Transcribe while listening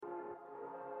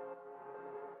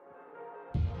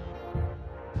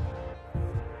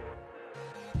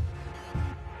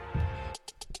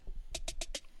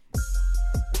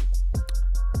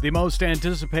The most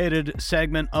anticipated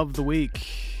segment of the week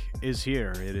is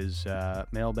here. It is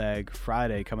Mailbag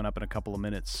Friday coming up in a couple of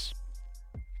minutes.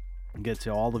 Get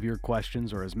to all of your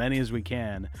questions, or as many as we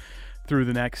can, through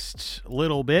the next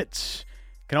little bit.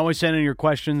 You can always send in your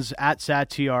questions at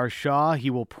SatTRShaw.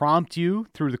 He will prompt you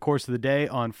through the course of the day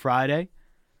on Friday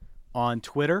on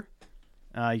Twitter.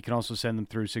 You can also send them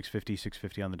through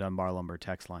 650 on the Dunbar Lumber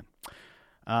text line.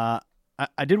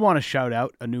 I did want to shout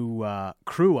out a new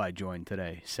crew I joined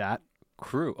today, Sat.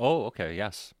 Crew? Oh, okay,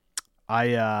 yes.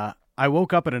 I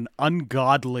woke up at an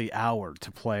ungodly hour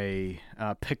to play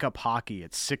pickup hockey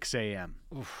at 6 a.m.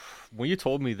 When you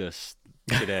told me this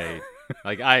today,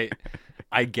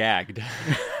 I gagged.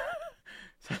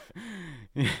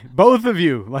 Both of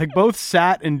you, both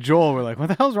Sat and Joel, were like, "What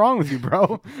the hell's wrong with you,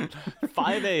 bro?"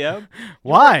 5 a.m.?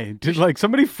 Why? Did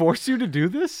somebody force you to do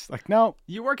this? No.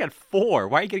 You work at 4.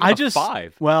 Why are you getting up at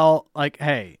 5? Well,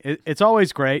 hey, it's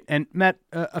always great, and met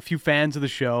a few fans of the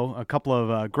show, a couple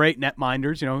of great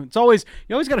netminders. You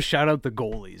always got to shout out the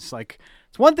goalies.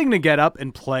 It's one thing to get up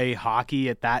and play hockey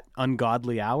at that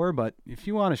ungodly hour, but if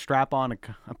you want to strap on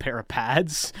a pair of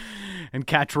pads and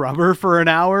catch rubber for an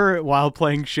hour while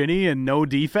playing shinny and no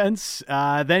defense,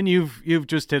 then you've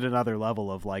just hit another level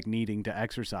of needing to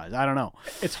exercise. I don't know.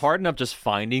 It's hard enough just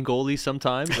finding goalies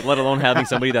sometimes, let alone having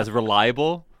somebody that's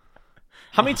reliable.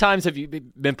 How many times have you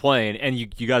been playing and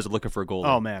you guys are looking for a goalie?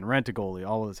 Oh man, rent a goalie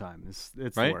all the time. It's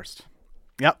right? The worst.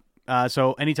 Yep.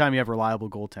 So anytime you have reliable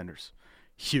goaltenders.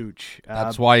 Huge.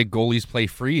 That's why goalies play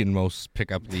free in most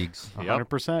pickup leagues.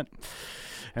 100%.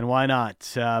 And why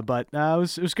not? But it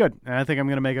was good. And I think I'm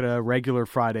going to make it a regular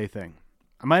Friday thing.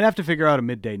 I might have to figure out a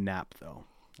midday nap, though.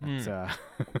 Yeah,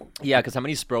 because how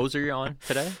many Spros are you on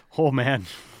today? Oh, man.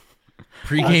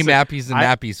 Pre-game appies and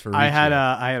nappies for I had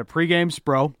a pre-game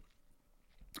Spro.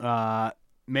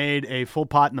 Made a full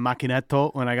pot in the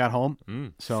machinetto when I got home.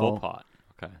 Full pot.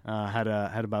 Okay.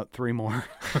 Had about 3 more.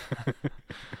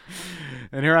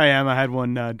 And here I am. I had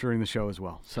one during the show as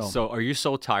well. So are you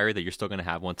so tired that you're still going to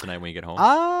have one tonight when you get home?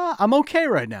 I'm okay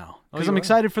right now because I'm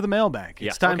excited for the mailbag.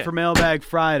 Yes, It's time for Mailbag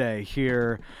Friday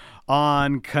here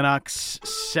on Canucks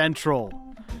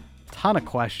Central. Ton of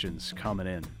questions coming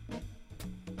in.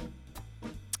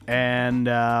 And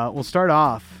we'll start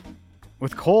off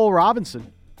with Cole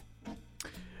Robinson.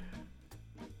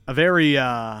 A very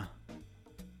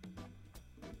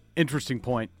interesting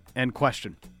point and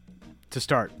question to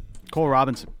start. Cole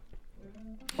Robinson.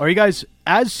 Are you guys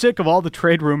as sick of all the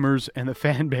trade rumors and the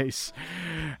fan base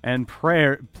and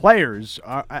players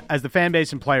are, as the fan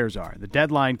base and players are? The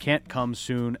deadline can't come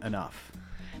soon enough.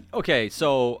 Okay,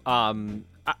 so I'm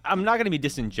not going to be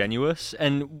disingenuous,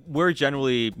 and we're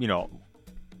generally,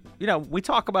 we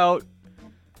talk about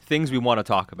things we want to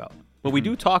talk about. But we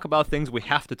do talk about things we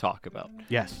have to talk about.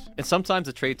 Yes. And sometimes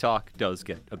the trade talk does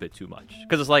get a bit too much.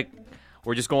 Because it's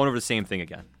we're just going over the same thing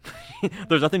again.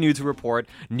 There's nothing new to report.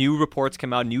 New reports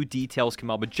come out. New details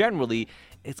come out. But generally,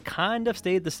 it's kind of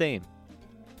stayed the same.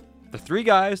 The 3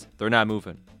 guys, they're not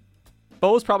moving.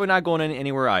 Bo's probably not going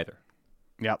anywhere either.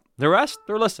 Yep. The rest,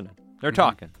 they're listening. They're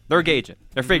talking. They're gauging.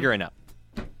 They're figuring out.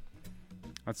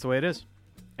 That's the way it is.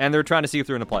 And they're trying to see if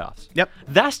they're in the playoffs. Yep.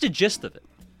 That's the gist of it.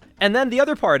 And then the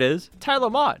other part is Tyler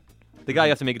Mott, the guy you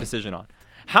have to make a decision on.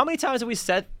 How many times have we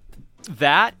said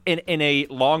that in a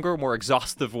longer, more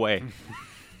exhaustive way?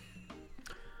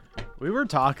 We were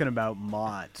talking about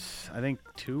Mott, I think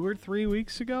 2 or 3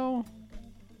 weeks ago.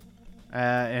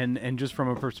 And just from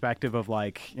a perspective of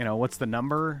what's the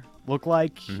number look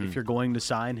like if you're going to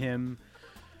sign him?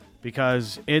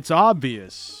 Because it's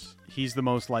obvious he's the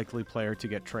most likely player to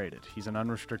get traded. He's an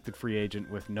unrestricted free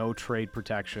agent with no trade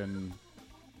protection.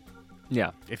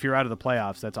 Yeah. If you're out of the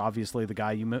playoffs, that's obviously the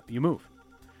guy you move.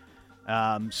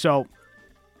 So,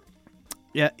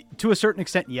 yeah, to a certain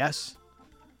extent, yes.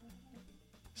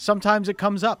 Sometimes it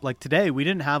comes up. Like today, we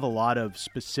didn't have a lot of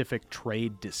specific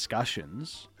trade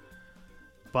discussions.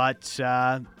 But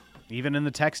even in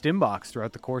the text inbox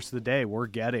throughout the course of the day, we're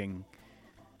getting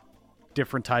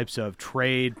different types of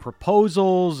trade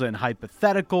proposals and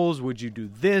hypotheticals. Would you do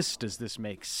this? Does this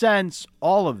make sense?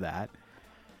 All of that.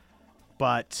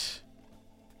 But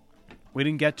we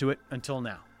didn't get to it until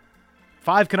now.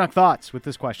 5 Canuck thoughts with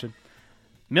this question.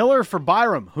 Miller for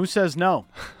Byram. Who says no?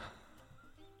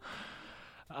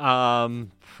 I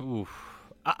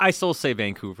still say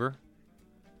Vancouver.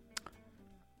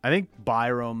 I think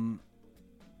Byram,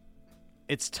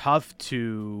 it's tough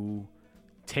to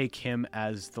take him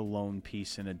as the lone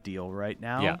piece in a deal right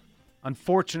now. Yeah.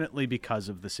 Unfortunately, because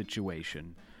of the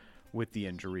situation with the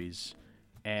injuries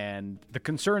and the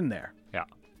concern there. Yeah.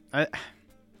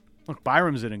 Look,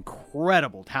 Byram's an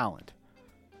incredible talent,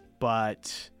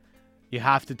 but You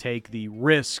have to take the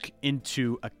risk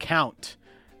into account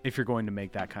if you're going to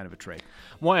make that kind of a trade.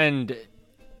 Well, and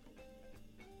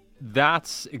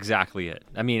that's exactly it.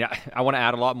 I mean, I want to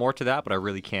add a lot more to that, but I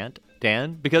really can't,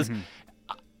 Dan, because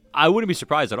I wouldn't be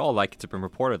surprised at all, like it's been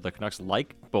reported, the Canucks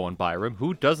like Bowen Byram.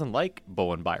 Who doesn't like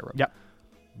Bowen Byram? Yep.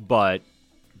 But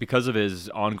because of his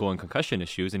ongoing concussion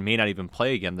issues and may not even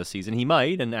play again this season, he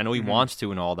might, and I know he wants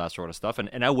to and all that sort of stuff,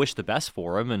 and I wish the best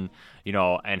for him, and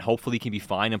and hopefully he can be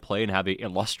fine and play and have an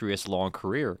illustrious long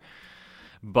career.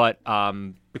 But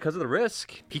because of the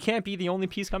risk, he can't be the only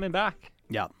piece coming back.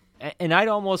 Yeah. And I'd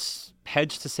almost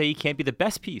hedge to say he can't be the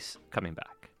best piece coming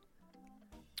back.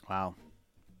 Wow.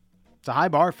 It's a high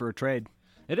bar for a trade.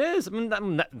 It is. I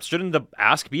mean, shouldn't the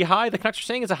ask be high? The Canucks are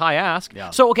saying it's a high ask.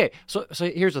 Yeah. So, okay. So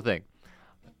here's the thing.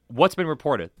 What's been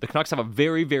reported? The Canucks have a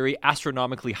very, very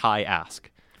astronomically high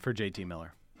ask. For JT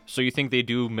Miller. So you think they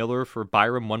do Miller for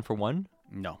Byram 1-for-1?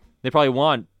 No. They probably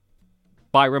want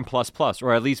Byram plus,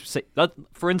 or at least, say,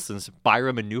 for instance,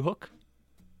 Byram and Newhook.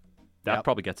 That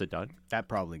probably gets it done. That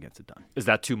probably gets it done. Is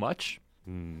that too much?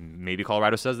 Maybe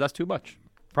Colorado says that's too much.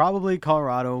 Probably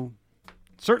Colorado.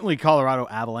 Certainly Colorado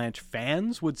Avalanche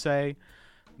fans would say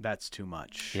that's too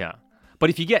much. Yeah.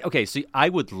 But if you get, okay, so I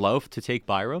would love to take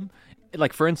Byram.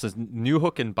 Like, for instance,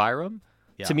 Newhook and Byram.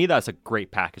 Yeah. To me, that's a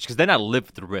great package because then I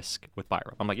live the risk with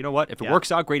Byram. I'm like, you know what? If it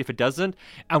works out, great. If it doesn't,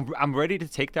 I'm ready to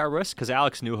take that risk because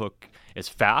Alex Newhook is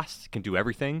fast, can do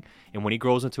everything. And when he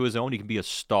grows into his own, he can be a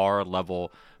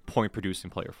star-level point-producing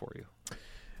player for you.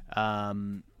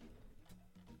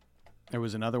 There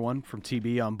was another one from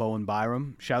TB on Bowen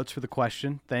Byram. Shouts for the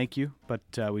question. Thank you. But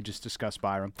we just discussed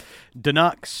Byram.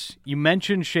 Danucks, you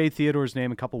mentioned Shea Theodore's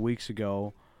name a couple weeks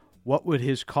ago. What would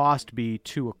his cost be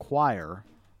to acquire?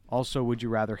 Also, would you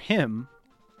rather him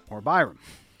or Byram?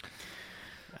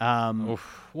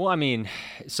 Well, I mean,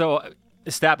 so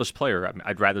established player,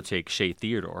 I'd rather take Shea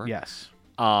Theodore. Yes.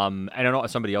 I don't know,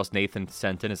 somebody else, Nathan,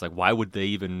 sent in, is like, why would they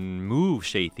even move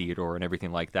Shea Theodore and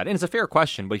everything like that? And it's a fair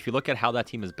question, but if you look at how that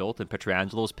team is built, and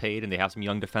Petrangelo's paid, and they have some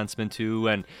young defensemen too,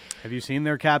 and have you seen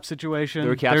their cap situation?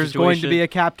 There's going to be a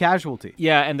cap casualty.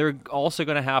 Yeah, and they're also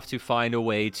going to have to find a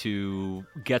way to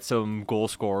get some goal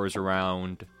scorers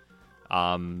around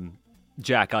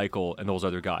Jack Eichel and those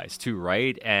other guys too,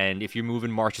 right? And if you're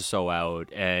moving Marchessault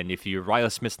out, and if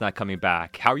Riley Smith's not coming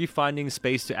back, how are you finding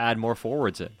space to add more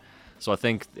forwards in? So I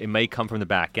think it may come from the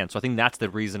back end. So I think that's the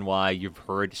reason why you've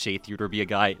heard Shea Theodore be a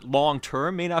guy long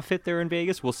term may not fit there in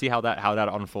Vegas. We'll see how that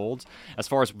unfolds. As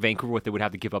far as Vancouver, what they would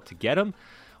have to give up to get him,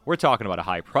 we're talking about a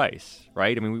high price,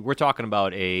 right? I mean, we're talking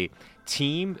about a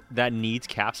team that needs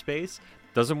cap space,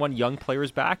 doesn't want young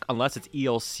players back unless it's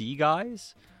ELC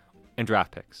guys and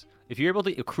draft picks. If you're able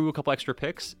to accrue a couple extra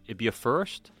picks, it'd be a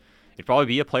first. It'd probably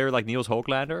be a player like Niels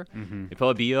Höglander. It'd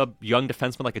probably be a young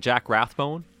defenseman like a Jack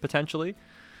Rathbone, potentially.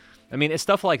 I mean, it's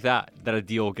stuff like that a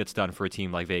deal gets done for a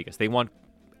team like Vegas. They want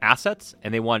assets,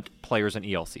 and they want players and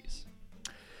ELCs.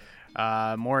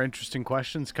 More interesting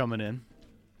questions coming in.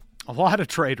 A lot of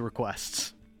trade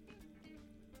requests.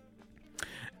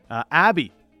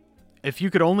 Abby, if you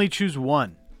could only choose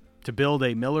one to build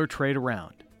a Miller trade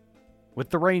around with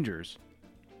the Rangers,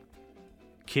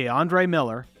 Keandre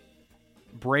Miller,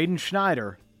 Braden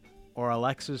Schneider, or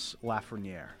Alexis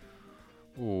Lafreniere?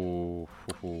 Ooh.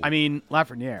 I mean,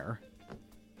 Lafreniere.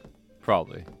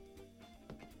 Probably.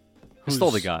 Who's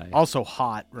still the guy. Also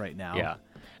hot right now. Yeah.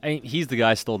 I mean, he's the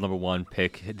guy still number one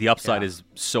pick. The upside is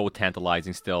so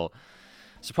tantalizing still.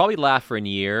 So probably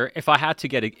Lafreniere. If I had to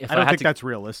get, I don't think that's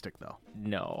realistic though.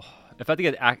 No. If I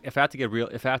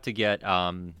had to get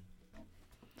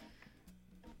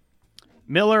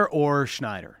Miller or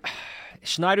Schneider.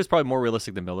 Schneider's probably more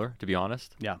realistic than Miller, to be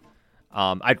honest. Yeah.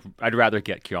 I'd rather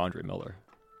get Keandre Miller.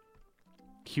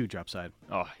 Huge upside.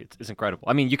 Oh, it's incredible.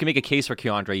 I mean, you can make a case for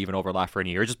Keandre even over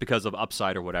Lafreniere just because of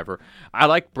upside or whatever. I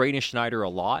like Braden Schneider a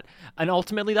lot, and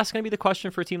ultimately that's going to be the question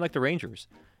for a team like the Rangers.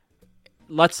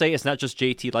 Let's say it's not just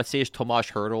JT. Let's say it's Tomas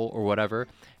Hertl or whatever.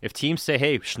 If teams say,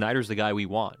 hey, Schneider's the guy we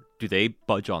want, do they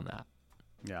budge on that?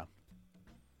 Yeah.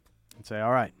 And say,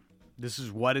 all right, this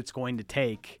is what it's going to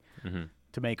take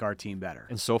to make our team better.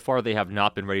 And so far, they have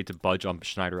not been ready to budge on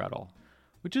Schneider at all.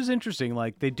 Which is interesting.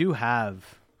 Like, they do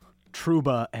have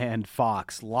Trouba and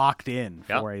Fox locked in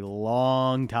for a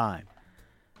long time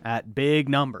at big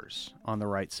numbers on the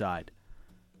right side.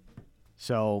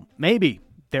 So maybe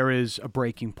there is a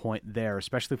breaking point there,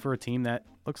 especially for a team that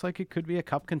looks like it could be a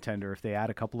cup contender if they add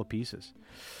a couple of pieces.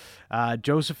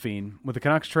 Josephine, would the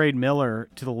Canucks trade Miller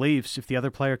to the Leafs if the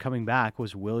other player coming back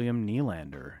was William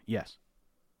Nylander? Yes.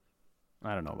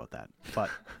 I don't know about that, but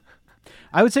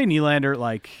I would say Nylander,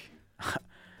 like,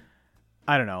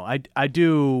 I don't know. I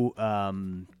do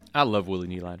I love Willie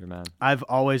Nylander, man. I've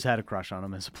always had a crush on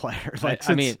him as a player.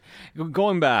 I mean,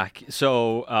 going back,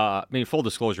 so, full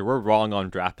disclosure, we're wrong on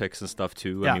draft picks and stuff,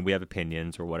 too. Yeah. I mean, we have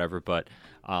opinions or whatever, but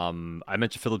I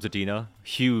mentioned Philip Zadina.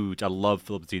 Huge. I love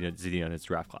Philip Zadina in his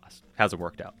draft class. Hasn't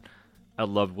worked out. I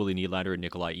love Willie Nylander and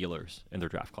Nikolai Ehlers in their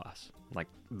draft class. Like,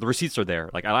 the receipts are there.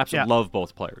 Like, I absolutely love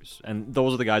both players. And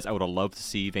those are the guys I would have loved to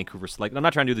see Vancouver select. I'm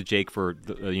not trying to do the Jake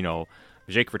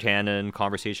Virtanen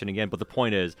conversation again, but the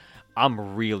point is,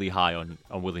 I'm really high on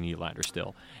Willie Nylander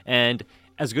still. And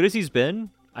as good as he's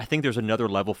been, I think there's another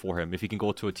level for him if he can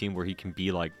go to a team where he can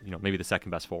be like, maybe the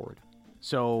second best forward.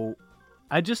 So,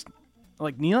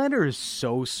 Nylander is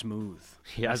so smooth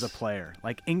Yes. as a player.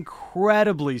 Like,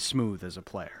 incredibly smooth as a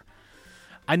player.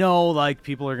 I know, like,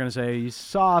 people are going to say he's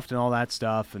soft and all that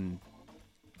stuff, and,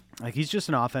 like, he's just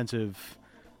an offensive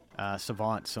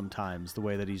savant sometimes, the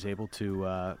way that he's able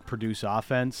to produce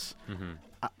offense. Mm-hmm.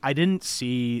 I didn't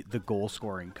see the goal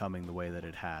scoring coming the way that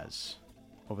it has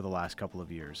over the last couple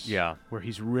of years. Yeah. Where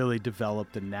he's really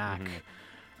developed a knack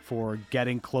for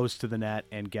getting close to the net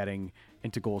and getting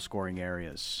into goal scoring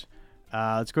areas.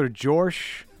 Let's go to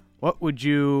Josh. What would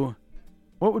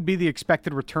be the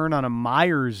expected return on a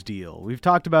Myers deal? We've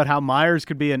talked about how Myers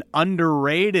could be an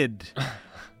underrated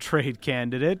trade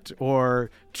candidate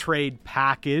or trade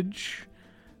package.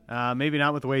 Maybe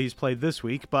not with the way he's played this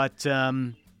week, but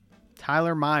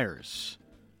Tyler Myers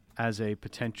as a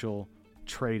potential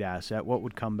trade asset, what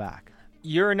would come back?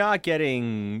 You're not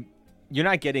getting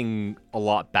a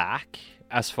lot back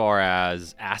as far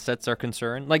as assets are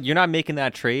concerned. Like, you're not making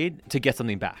that trade to get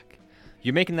something back.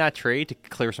 You're making that trade to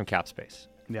clear some cap space.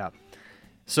 Yeah.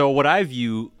 So what I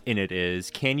view in it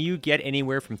is, can you get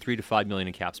anywhere from $3 to $5 million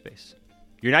in cap space?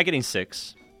 You're not getting $6 million.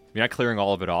 You're not clearing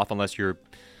all of it off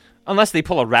unless they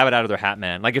pull a rabbit out of their hat,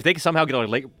 man. Like, if they can somehow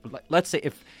get let's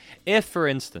say if for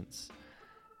instance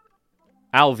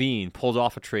Alvin pulls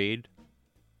off a trade,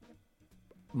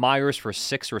 Myers for a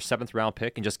 6th or 7th round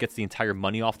pick and just gets the entire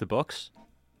money off the books.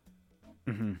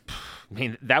 Mm-hmm. I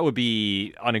mean, that would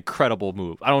be an incredible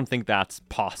move. I don't think that's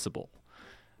possible.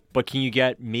 But can you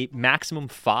get maximum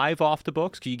 5 off the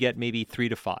books? Can you get maybe 3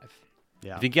 to 5?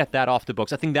 Yeah. If you get that off the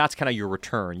books, I think that's kind of your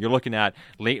return. You're looking at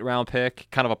late round pick,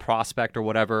 kind of a prospect or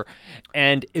whatever,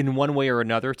 and in one way or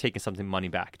another, taking something money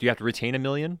back. Do you have to retain $1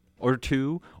 million or $2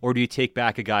 million, or do you take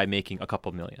back a guy making a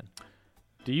couple million?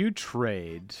 Do you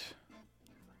trade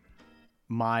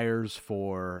Myers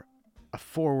for a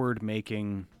forward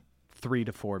making $3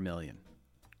 to $4 million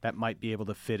that might be able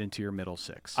to fit into your middle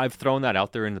six? I've thrown that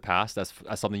out there in the past. That's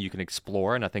something you can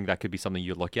explore, and I think that could be something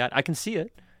you look at. I can see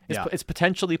it. It's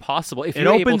potentially possible. If it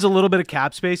opens a little bit of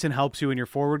cap space and helps you in your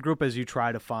forward group as you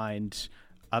try to find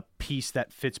a piece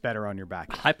that fits better on your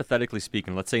back. Hypothetically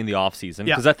speaking, let's say in the offseason,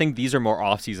 because I think these are more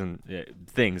offseason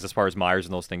things as far as Myers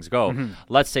and those things go. Mm-hmm.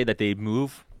 Let's say that they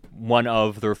move one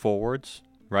of their forwards,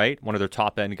 right? One of their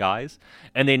top-end guys,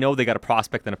 and they know they got a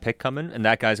prospect and a pick coming, and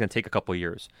that guy's going to take a couple of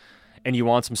years. And you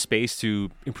want some space to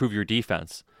improve your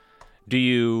defense. Do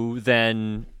you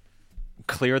then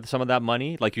clear some of that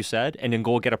money, like you said, and then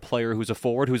go get a player who's a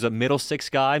forward, who's a middle six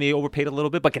guy, maybe overpaid a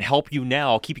little bit, but can help you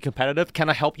now, keep you competitive? Can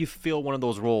I help you fill one of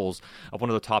those roles of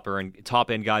one of the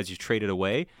top end guys you traded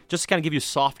away? Just to kind of give you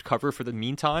soft cover for the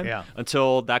meantime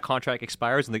until that contract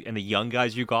expires and the young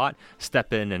guys you got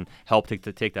step in and help to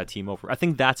take that team over. I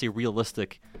think that's a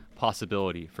realistic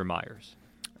possibility for Myers.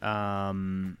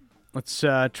 Let's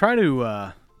try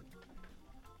to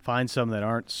find some that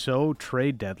aren't so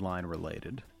trade deadline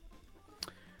related.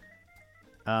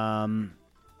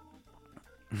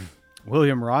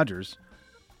 William Rogers.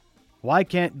 Why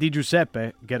can't Di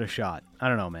Giuseppe get a shot? I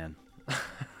don't know, man.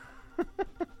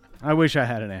 I wish I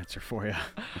had an answer for you.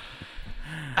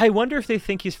 I wonder if they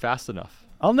think he's fast enough.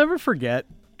 I'll never forget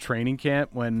training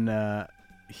camp when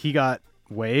he got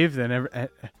waived and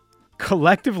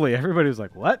collectively everybody was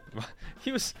like, what?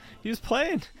 He was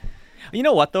playing. You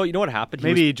know what, though? You know what happened?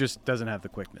 Maybe he just doesn't have the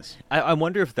quickness. I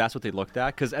wonder if that's what they looked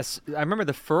at, because I remember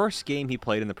the first game he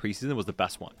played in the preseason was the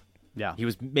best one. Yeah. He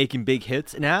was making big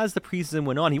hits, and as the preseason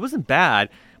went on, he wasn't bad,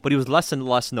 but he was less and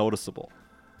less noticeable.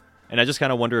 And I just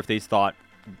kind of wonder if they thought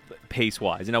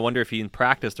pace-wise, and I wonder if he in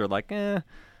practice they're like, I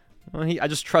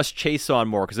just trust Chason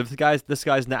more, because if this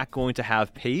guy's not going to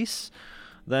have pace,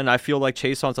 then I feel like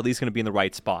Chason's at least going to be in the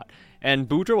right spot. And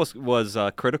Boudreau was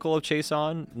critical of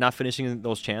Chason not finishing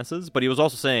those chances, but he was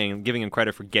also giving him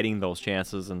credit for getting those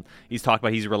chances, and he's talking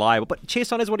about he's reliable. But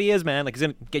Chason is what he is, man. Like, he's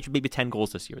going to get you maybe 10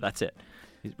 goals this year. That's it,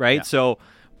 right? Yeah. So,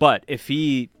 but if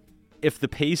the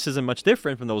pace isn't much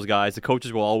different from those guys, the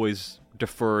coaches will always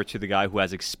defer to the guy who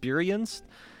has experience,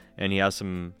 and he has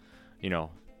some,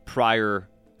 prior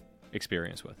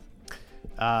experience with.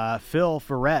 Phil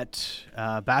Ferret,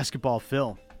 basketball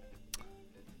Phil.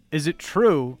 Is it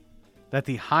true that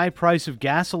the high price of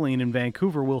gasoline in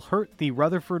Vancouver will hurt the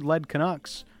Rutherford-led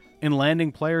Canucks in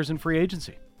landing players in free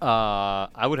agency?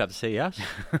 I would have to say yes.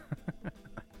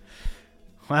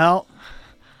 Well,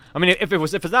 I mean, if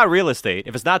it's not real estate,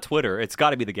 if it's not Twitter, it's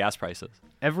got to be the gas prices.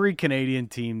 every Canadian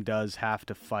team does have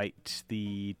to fight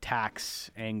the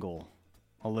tax angle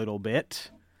a little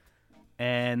bit.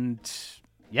 And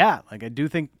yeah, like I do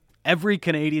think every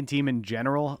Canadian team in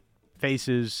general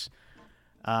faces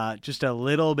just a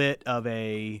little bit of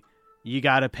a, you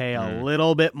got to pay a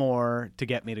little bit more to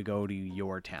get me to go to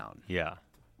your town. Yeah.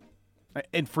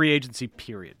 In free agency,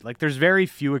 period. Like there's very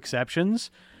few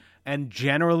exceptions. And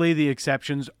generally the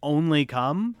exceptions only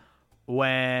come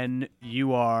when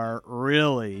you are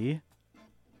really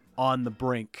on the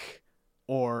brink,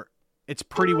 or it's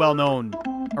pretty well known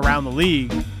around the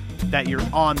league that you're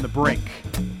on the brink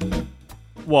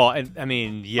Well, I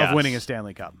mean, yes. of winning a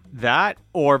Stanley Cup. That,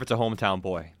 or if it's a hometown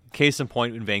boy. Case in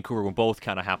point, in Vancouver, when both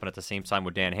kind of happened at the same time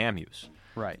with Dan Hamhuis.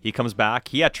 Right. He comes back.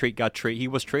 He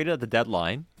was traded at the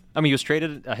deadline. I mean, he was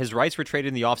traded. His rights were traded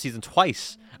in the offseason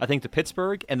twice, I think, to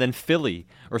Pittsburgh and then Philly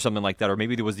or something like that, or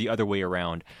maybe it was the other way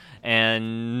around.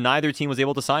 And neither team was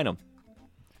able to sign him.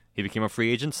 He became a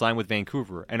free agent, signed with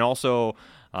Vancouver. And also,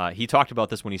 he talked about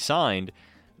this when he signed.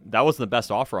 That wasn't the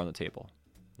best offer on the table.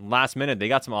 Last minute, they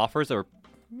got some offers that were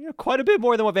quite a bit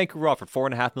more than what Vancouver offered.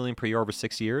 $4.5 million per year over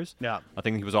 6 years. Yeah. I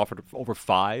think he was offered over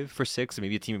 5 for 6, and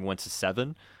maybe a team went to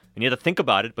 7. And he had to think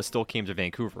about it, but still came to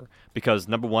Vancouver. Because,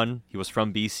 number one, he was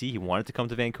from BC. He wanted to come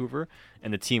to Vancouver,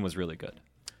 and the team was really good.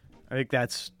 I think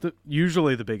that's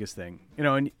usually the biggest thing. You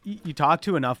know, and you talk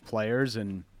to enough players,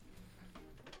 and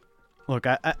look,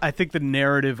 I think the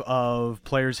narrative of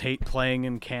players hate playing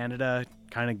in Canada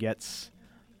kind of gets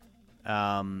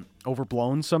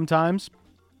overblown sometimes.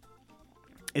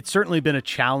 It's certainly been a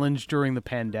challenge during the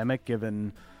pandemic,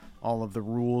 given all of the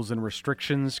rules and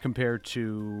restrictions compared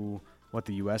to what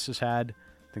the U.S. has had.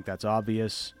 I think that's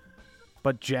obvious.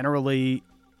 But generally,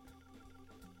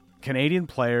 Canadian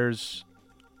players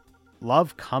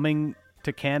love coming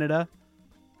to Canada,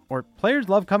 or players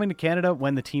love coming to Canada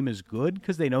when the team is good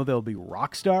because they know they'll be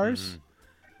rock stars.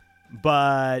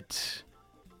 But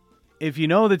if you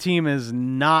know the team is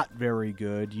not very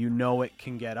good, you know it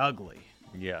can get ugly.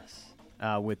 Yes.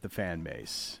 With the fan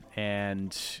base.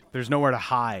 And there's nowhere to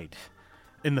hide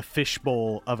in the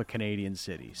fishbowl of a Canadian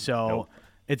city. So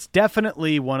it's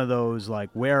definitely one of those,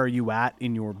 like, where are you at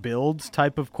in your builds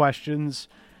type of questions.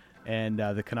 And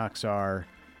the Canucks are,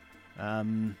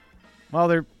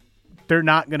 well, they're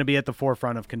not going to be at the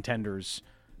forefront of contenders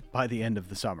by the end of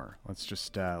the summer. Let's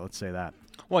say that.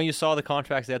 Well, you saw the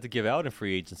contracts they had to give out in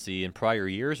free agency in prior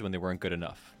years when they weren't good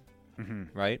enough.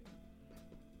 Right?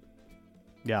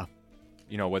 Yeah.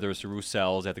 You know, whether it's the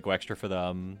Roussells, they had to go extra for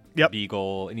them,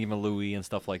 Beagle, and even Louis and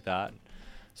stuff like that.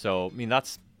 So, I mean,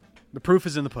 that's... The proof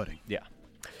is in the pudding. Yeah.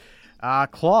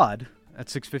 Claude at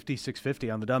 650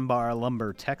 on the Dunbar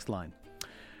Lumber text line.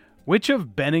 Which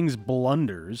of Benning's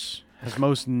blunders has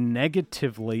most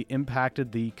negatively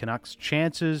impacted the Canucks'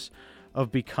 chances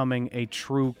of becoming a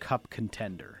true cup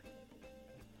contender?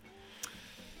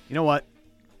 You know what?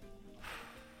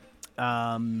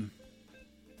 I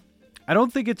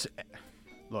don't think it's...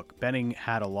 Look, Benning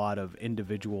had a lot of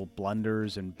individual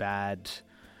blunders and bad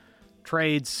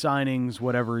trades, signings,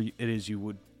 whatever it is you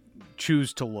would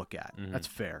choose to look at. That's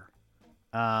fair.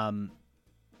 I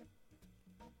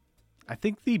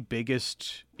think the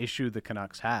biggest issue the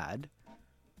Canucks had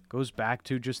goes back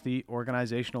to just the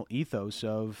organizational ethos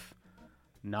of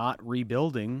not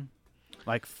rebuilding,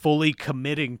 like fully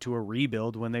committing to a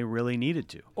rebuild when they really needed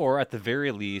to. Or at the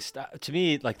very least, to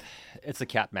me, like, it's the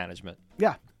cap management.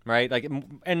 Yeah. Right? Like,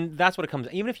 and that's what it comes.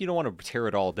 Even if you don't want to tear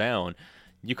it all down,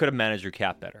 you could have managed your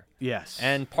cap better. Yes.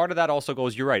 And part of that also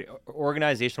goes, you're right,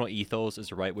 organizational ethos is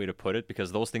the right way to put it,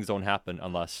 because those things don't happen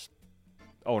unless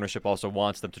ownership also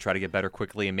wants them to try to get better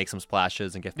quickly and make some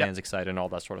splashes and get fans excited and all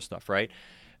that sort of stuff, right?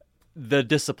 The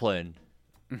discipline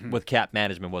with cap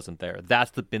management wasn't there.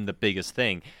 That's been the biggest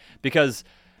thing. Because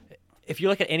if you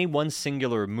look at any one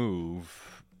singular move,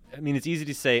 I mean, it's easy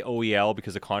to say OEL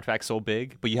because the contract's so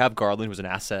big, but you have Garland, who's an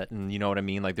asset, and you know what I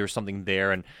mean? Like, there's something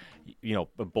there, and, you know,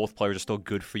 both players are still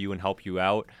good for you and help you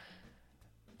out.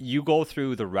 You go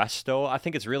through the rest, though, I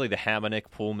think it's really the Hamonic,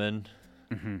 Pullman,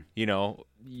 you know,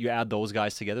 you add those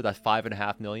guys together, that's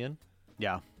 $5.5 million.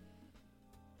 Yeah.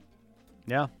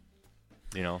 Yeah.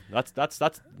 You know, that's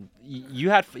you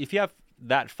had, if you have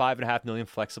that $5.5 million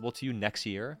flexible to you next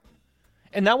year,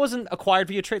 and that wasn't acquired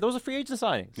via trade, those are free agent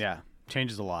signings. Yeah.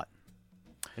 Changes a lot.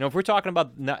 You know, if we're talking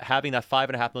about not having that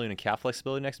 $5.5 million in cap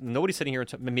flexibility next, nobody's sitting here.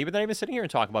 Maybe they're not even sitting here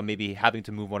and talking about maybe having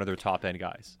to move one of their top end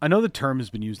guys. I know the term has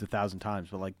been used 1,000 times,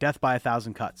 but like death by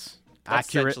 1,000 cuts. That's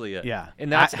Accurate, essentially it. Yeah,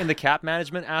 And that's in the cap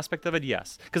management aspect of it,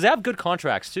 yes. Because they have good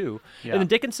contracts, too. Yeah. And the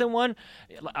Dickinson one,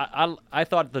 I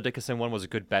thought the Dickinson one was a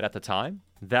good bet at the time.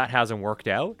 That hasn't worked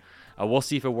out. We'll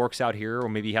see if it works out here or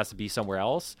maybe he has to be somewhere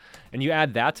else. And you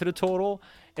add that to the total,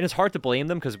 and it's hard to blame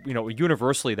them because, you know,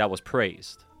 universally that was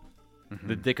praised.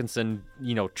 The Dickinson,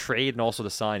 you know, trade and also the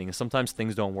signing. And sometimes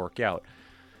things don't work out.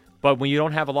 But when you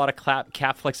don't have a lot of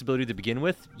cap flexibility to begin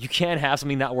with, you can't have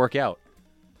something not work out.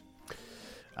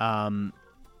 I'll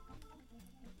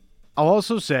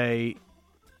also say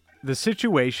the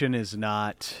situation is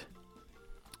not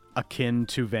akin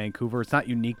to Vancouver. It's not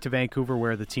unique to Vancouver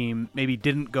where the team maybe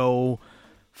didn't go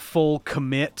full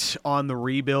commit on the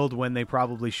rebuild when they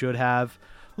probably should have.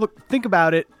 Look, think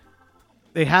about it.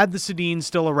 They had the Sedin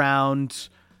still around.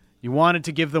 You wanted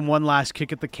to give them one last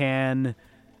kick at the can.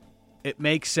 It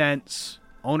makes sense.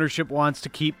 Ownership wants to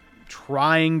keep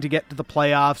trying to get to the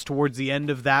playoffs towards the end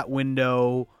of that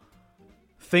window.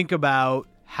 Think about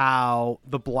how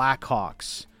the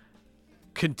Blackhawks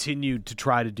continued to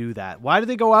try to do that. Why did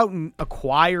they go out and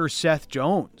acquire Seth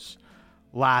Jones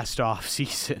last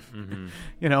offseason?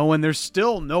 You know, when they're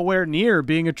still nowhere near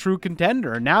being a true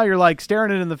contender. And now you're like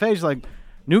staring it in the face like,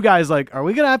 new guys like, are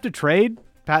we going to have to trade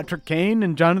Patrick Kane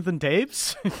and Jonathan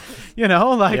Taves? You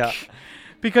know, like,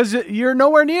 because you're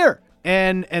nowhere near.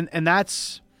 And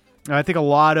that's, I think a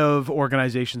lot of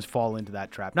organizations fall into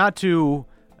that trap. Not to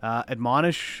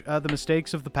admonish the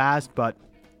mistakes of the past, but,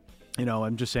 you know,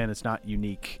 I'm just saying it's not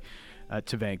unique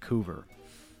to Vancouver.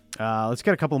 Let's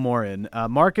get a couple more in.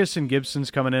 Marcus and Gibson's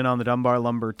coming in on the Dunbar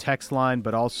Lumber text line,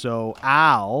 but also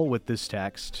Al with this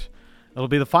text. It'll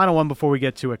be the final one before we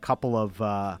get to a couple of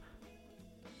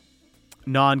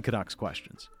non-Canucks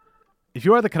questions. If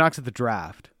you are the Canucks at the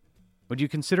draft, would you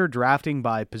consider drafting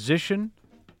by position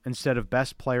instead of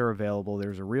best player available?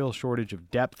 There's a real shortage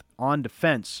of depth on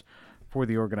defense for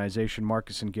the organization.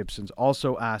 Marcus and Gibson's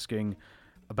also asking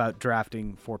about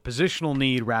drafting for positional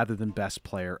need rather than best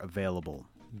player available.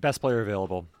 Best player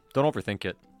available. Don't overthink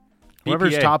it.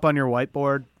 Whoever's BPA. top on your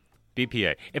whiteboard.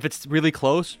 BPA. If it's really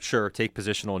close, sure, take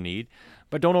positional need,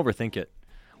 but don't overthink it.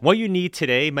 What you need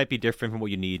today might be different from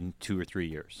what you need in 2 or 3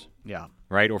 years. Yeah.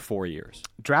 Right? Or 4 years.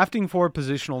 Drafting for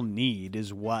positional need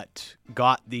is what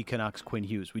got the Canucks Quinn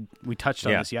Hughes. We touched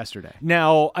on this yesterday.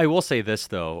 Now, I will say this,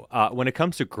 though. When it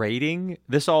comes to grading,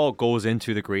 this all goes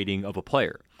into the grading of a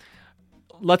player.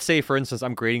 Let's say, for instance,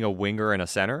 I'm grading a winger and a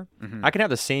center. I can have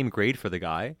the same grade for the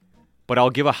guy, but I'll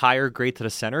give a higher grade to the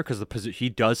center because he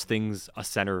does things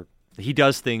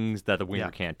that the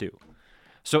winger can't do.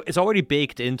 So it's already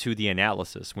baked into the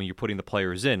analysis when you're putting the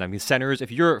players in. I mean, centers,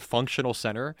 if you're a functional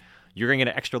center, you're going to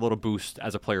get an extra little boost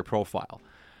as a player profile.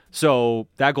 So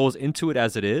that goes into it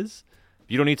as it is.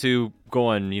 You don't need to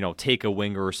go and, you know, take a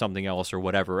winger or something else or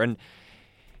whatever. And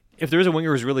if there's a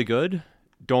winger who's really good,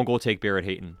 don't go take Barrett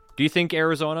Hayton. Do you think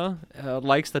Arizona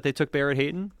likes that they took Barrett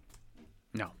Hayton?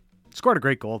 No. Scored a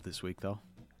great goal this week, though.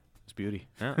 It's beauty.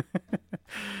 Yeah.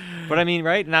 But I mean,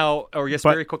 right now, or yes,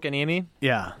 very quick and Amy.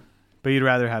 Yeah. But you'd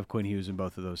rather have Quinn Hughes in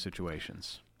both of those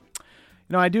situations.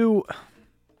 You know, I do.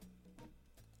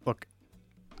 Look,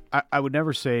 I would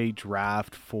never say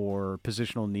draft for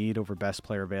positional need over best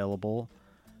player available,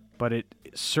 but it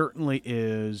certainly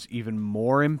is even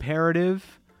more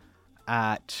imperative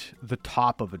at the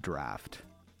top of a draft.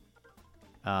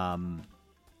 And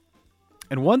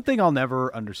one thing I'll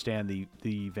never understand,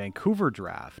 the Vancouver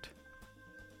draft,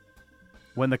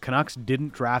 when the Canucks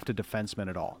didn't draft a defenseman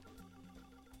at all.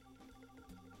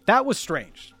 That was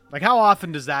strange. Like, how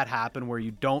often does that happen where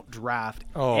you don't draft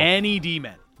any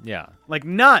D-men? Yeah. Like,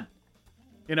 none.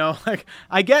 You know, like,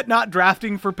 I get not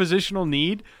drafting for positional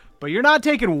need, but you're not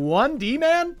taking one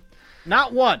D-man?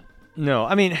 Not one. No,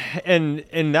 I mean,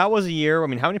 and that was a year. I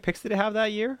mean, how many picks did they have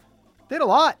that year? They had a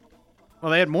lot.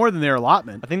 Well, they had more than their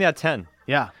allotment. I think they had 10.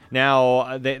 Yeah.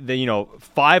 Now, they you know,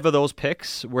 5 of those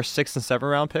picks were 6th and 7th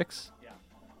round picks. Yeah.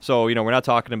 So, you know, we're not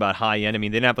talking about high end. I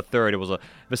mean, they didn't have a third. It was a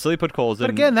Vasily Podkolzin. But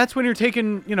again, that's when you're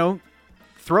taking, you know,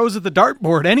 throws at the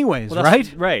dartboard anyways,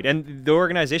 right? Right. And the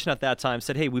organization at that time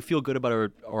said, hey, we feel good about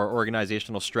our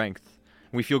organizational strength.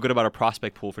 We feel good about our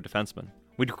prospect pool for defensemen.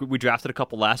 We drafted a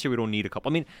couple last year. We don't need a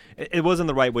couple. I mean, it wasn't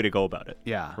the right way to go about it.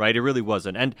 Yeah. Right? It really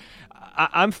wasn't. And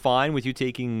I'm fine with you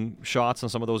taking shots on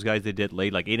some of those guys they did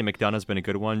late. Like Aidan McDonough's been a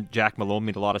good one. Jack Malone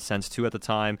made a lot of sense, too, at the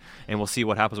time. And we'll see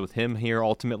what happens with him here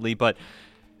ultimately. But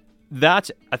I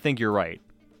think you're right.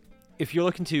 If you're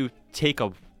looking to take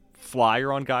a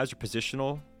flyer on guys or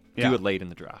positional, do it late in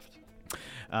the draft.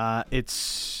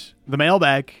 the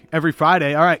mailbag every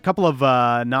Friday. All right, couple of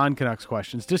non-Canucks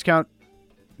questions. Discount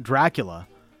Dracula.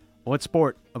 What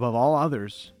sport, above all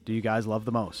others, do you guys love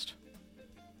the most?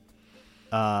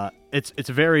 It's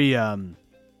a very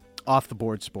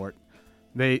off-the-board sport.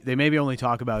 They maybe only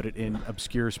talk about it in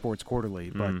obscure Sports Quarterly,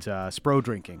 but Spro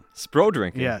drinking. Spro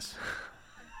drinking? Yes.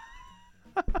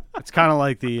 It's kind of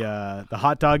like the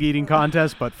hot dog eating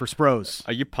contest, but for Spros.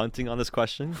 Are you punting on this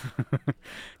question?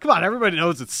 Come on, everybody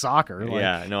knows it's soccer.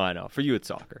 Yeah, no, I know. For you, it's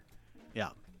soccer. Yeah.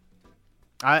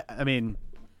 I mean,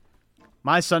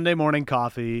 my Sunday morning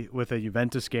coffee with a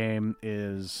Juventus game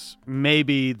is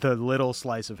maybe the little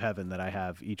slice of heaven that I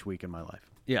have each week in my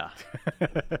life. Yeah.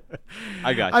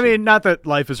 I got you. I mean, not that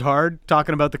life is hard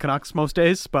talking about the Canucks most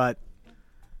days, but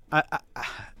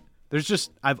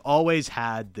I've always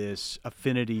had this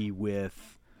affinity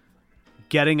with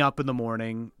getting up in the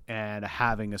morning and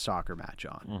having a soccer match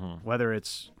on, whether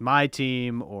it's my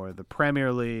team or the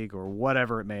Premier League or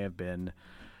whatever it may have been.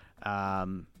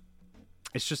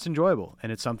 It's just enjoyable,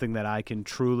 and it's something that I can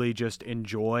truly just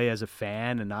enjoy as a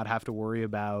fan and not have to worry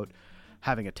about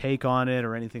having a take on it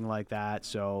or anything like that.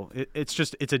 So it's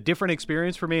a different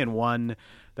experience for me, and one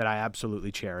that I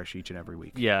absolutely cherish each and every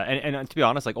week. Yeah, and to be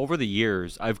honest, like over the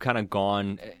years, I've kind of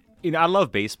gone. I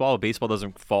love baseball. Baseball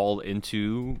doesn't fall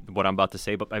into what I'm about to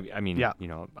say, but I mean, yeah.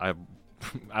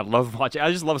 I love watching. I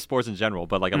just love sports in general,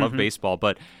 but like I love baseball.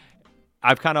 But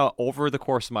I've kind of, over the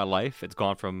course of my life, it's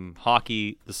gone from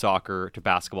hockey to soccer to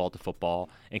basketball to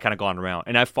football and kind of gone around.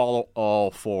 And I follow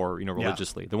all four,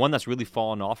 religiously. The one that's really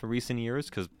fallen off in recent years,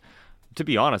 because to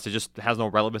be honest, it just has no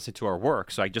relevancy to our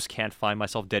work. So I just can't find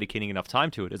myself dedicating enough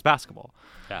time to it, is basketball.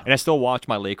 Yeah. And I still watch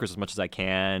my Lakers as much as I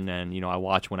can. And, I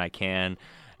watch when I can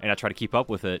and I try to keep up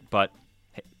with it. But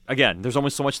again, there's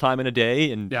only so much time in a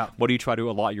day. And what do you try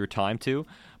to allot your time to?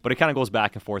 But it kind of goes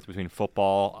back and forth between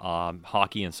football,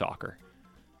 hockey, and soccer.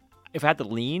 If I had to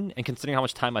lean, and considering how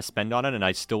much time I spend on it and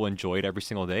I still enjoy it every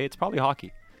single day, it's probably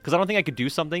hockey. Because I don't think I could do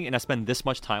something and I spend this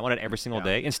much time on it every single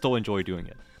day and still enjoy doing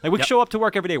it. Like, we show up to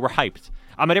work every day, we're hyped.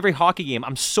 I'm at every hockey game.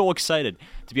 I'm so excited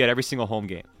to be at every single home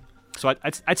game. So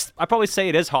I'd probably say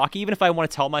it is hockey, even if I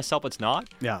want to tell myself it's not.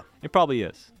 Yeah. It probably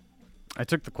is. I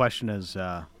took the question as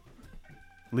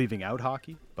leaving out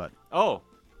hockey, but... Oh.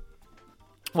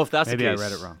 Well, if that's maybe the case... I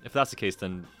read it wrong. If that's the case,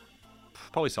 then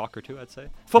probably soccer too, I'd say.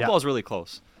 Football is really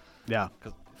close. Yeah.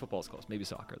 Because football's close. Maybe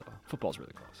soccer, though. Football's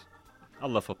really close. I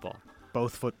love football.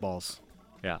 Both footballs.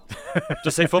 Yeah.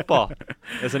 Just say football.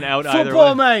 There's an out either way.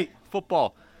 Football, mate!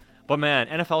 Football. But, man,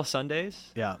 NFL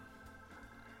Sundays? Yeah.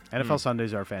 NFL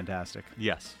Sundays are fantastic.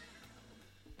 Yes.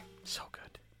 So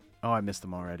good. Oh, I missed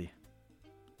them already.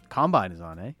 Combine is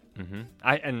on, eh? Mm-hmm.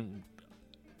 And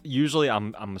usually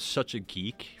I'm such a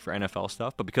geek for NFL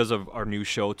stuff, but because of our new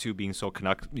show too being so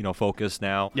focused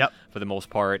now, for the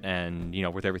most part, and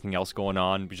with everything else going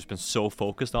on, we've just been so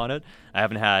focused on it. I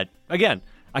haven't had, again,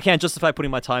 I can't justify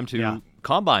putting my time to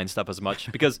combine stuff as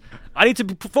much because I need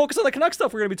to focus on the Canuck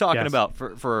stuff we're going to be talking about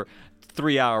for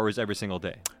 3 hours every single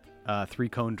day.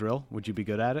 3-cone drill. Would you be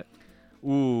good at it?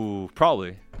 Ooh,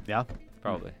 probably. Yeah,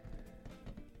 probably.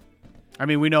 I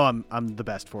mean, we know I'm the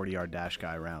best 40-yard dash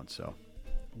guy around, so.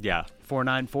 Yeah.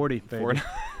 4.940, baby.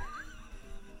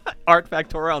 Art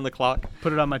Factora on the clock.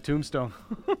 Put it on my tombstone.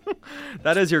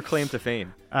 That is your claim to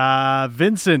fame.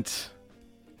 Vincent,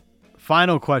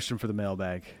 final question for the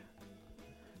mailbag.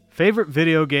 Favorite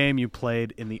video game you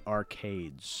played in the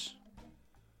arcades?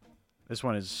 This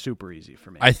one is super easy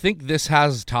for me. I think this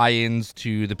has tie-ins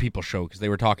to the People Show because they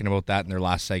were talking about that in their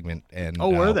last segment and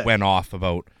were they? Went off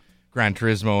about Gran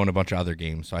Turismo and a bunch of other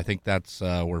games. So I think that's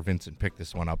where Vincent picked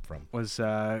this one up from. Was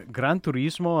Gran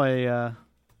Turismo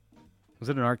was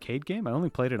it an arcade game? I only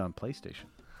played it on PlayStation.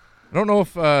 I don't know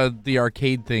if the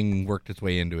arcade thing worked its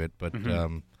way into it, but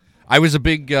I was a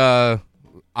big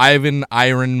Ivan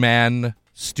Iron Man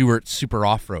Stewart Super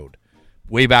Off-Road.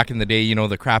 Way back in the day,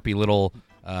 the crappy little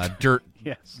dirt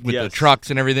with the trucks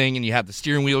and everything, and you had the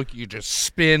steering wheel, you just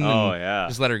spin and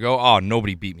just let her go. Oh,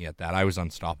 nobody beat me at that. I was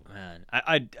unstoppable. Man,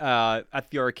 I at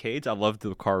the arcades, I loved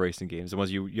the car racing games. The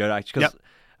ones you had actually,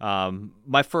 because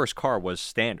my first car was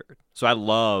standard, so I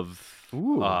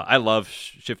love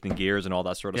shifting gears and all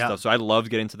that sort of stuff. So I loved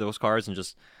getting into those cars and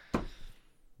just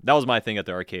that was my thing at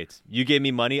the arcades. You gave me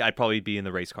money, I'd probably be in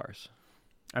the race cars.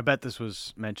 I bet this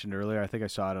was mentioned earlier. I think I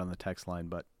saw it on the text line,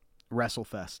 but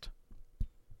WrestleFest.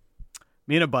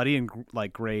 Me and a buddy in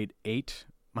grade 8,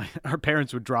 our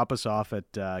parents would drop us off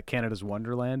at Canada's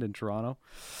Wonderland in Toronto,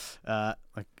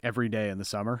 every day in the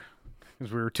summer,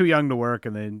 because we were too young to work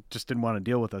and they just didn't want to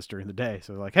deal with us during the day.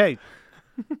 So they're like, "Hey,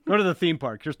 go to the theme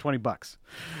park. Here's $20."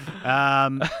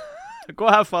 Go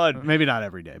have fun. Maybe not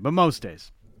every day, but most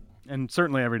days. And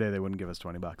certainly every day they wouldn't give us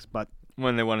 $20, but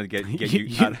When they wanted to get you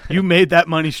out. you made that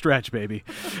money stretch, baby,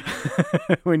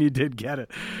 when you did get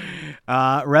it.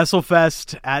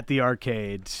 WrestleFest at the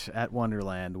arcade at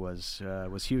Wonderland was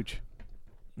huge.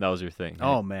 That was your thing.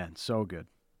 Oh man, so good.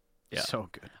 Yeah. So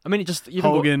good. I mean, just even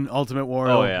Hogan, Ultimate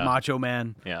Warrior, Oh, yeah. Macho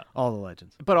Man, Yeah. all the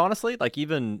legends. But honestly, like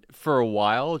even for a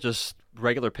while, just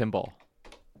regular pinball.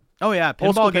 Oh yeah,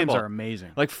 Old school pinball games pinball. are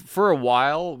amazing. Like for a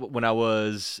while, when I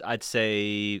was, I'd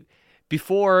say,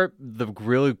 before the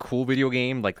really cool video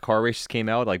game, like the car races came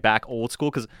out, like back old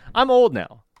school, because I'm old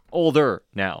now, older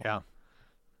now. Yeah.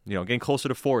 You know, getting closer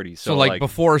to 40. So like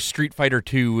before Street Fighter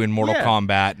 2 and Mortal Yeah.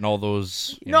 Kombat and all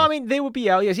those. You No, know. I mean, they would be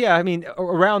out. Yes, yeah. I mean,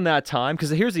 around that time, because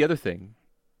here's the other thing.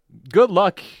 Good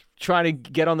luck trying to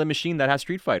get on the machine that has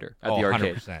Street Fighter at the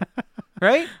arcade. 100%.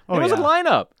 Right? Oh, there was a yeah.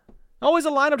 lineup. Always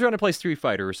a lineup trying to play Street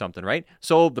Fighter or something, right?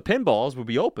 So the pinballs would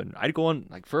be open. I'd go on,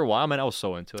 like, for a while, man, I was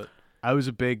so into it. I was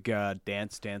a big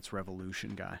Dance Dance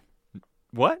Revolution guy.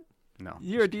 What? No,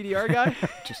 You're a DDR guy?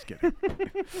 just kidding.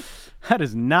 That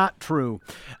is not true.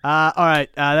 All right,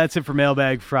 that's it for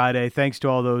Mailbag Friday. Thanks to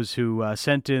all those who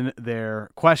sent in their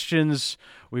questions.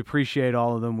 We appreciate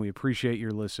all of them. We appreciate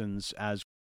your listens. As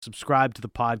subscribe to the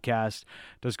podcast,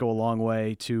 it does go a long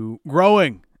way to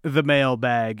growing the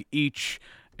mailbag each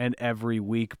and every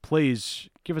week. Please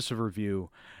give us a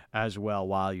review as well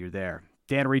while you're there.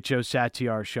 Dan Riccio,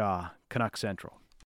 Satyar Shah, Canuck Central.